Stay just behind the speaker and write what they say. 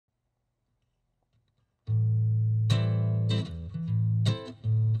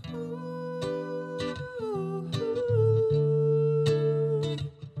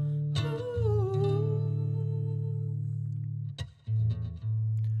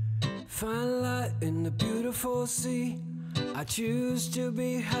Find light in the beautiful sea. I choose to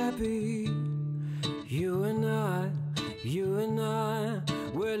be happy. You and I,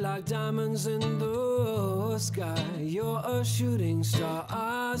 we're like diamonds in the sky. You're a shooting star,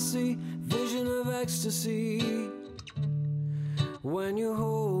 I see vision of ecstasy. When you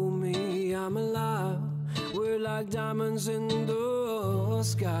hold me, I'm alive. We're like diamonds in the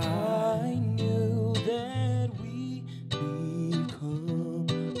sky. I knew that we become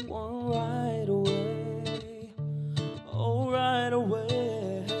one right away. Oh, right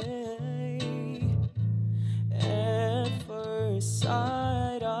away. At first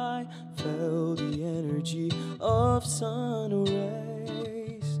sight, I felt the energy of sun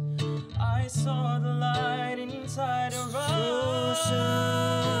rays. I saw the light inside her eyes.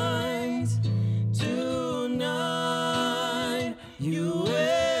 Tonight, you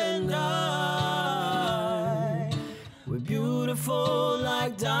and I, we're beautiful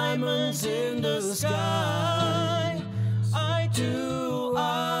like diamonds in the sky. I do,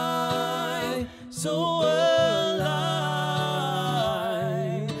 so alive.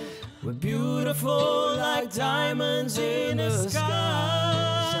 We're beautiful like diamonds in the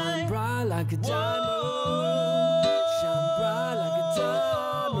sky. Shine bright like a diamond. Shine bright like a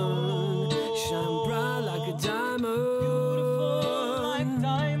diamond. Shine bright like a diamond. Beautiful like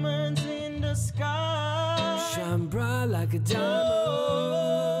diamonds in the sky. Shine bright like a diamond.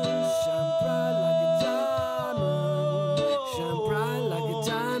 Shine bright like a diamond. Shine bright like a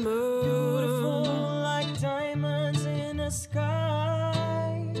diamond. Beautiful like diamonds in the sky.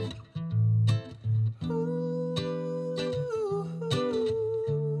 Ooh.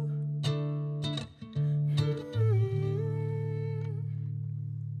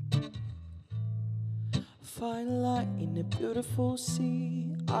 Find light in a beautiful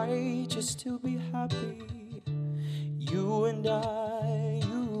sea. I just to be happy. You and I,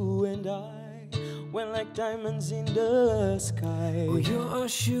 went like diamonds in the sky. Oh, you're a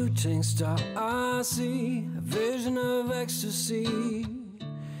shooting star, I see a vision of ecstasy.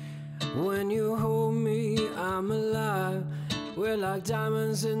 When you hold me, I'm alive. We're like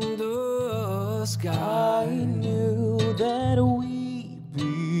diamonds in the sky. I knew that we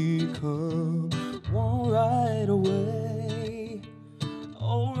become one right away.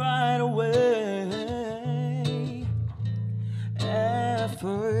 Oh, right away. At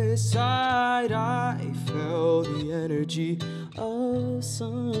first sight, I felt the energy of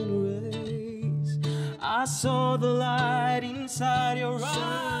sun rays. I saw the light inside your eyes.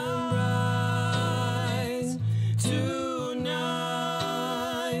 Tonight,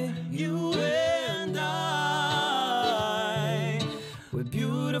 you and I, we're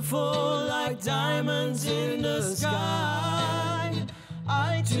beautiful like diamonds in the sky.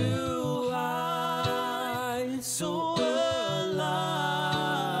 I do, so alive.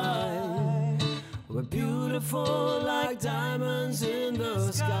 We're beautiful like diamonds in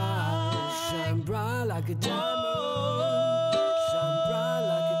the sky. Shine bright like a diamond.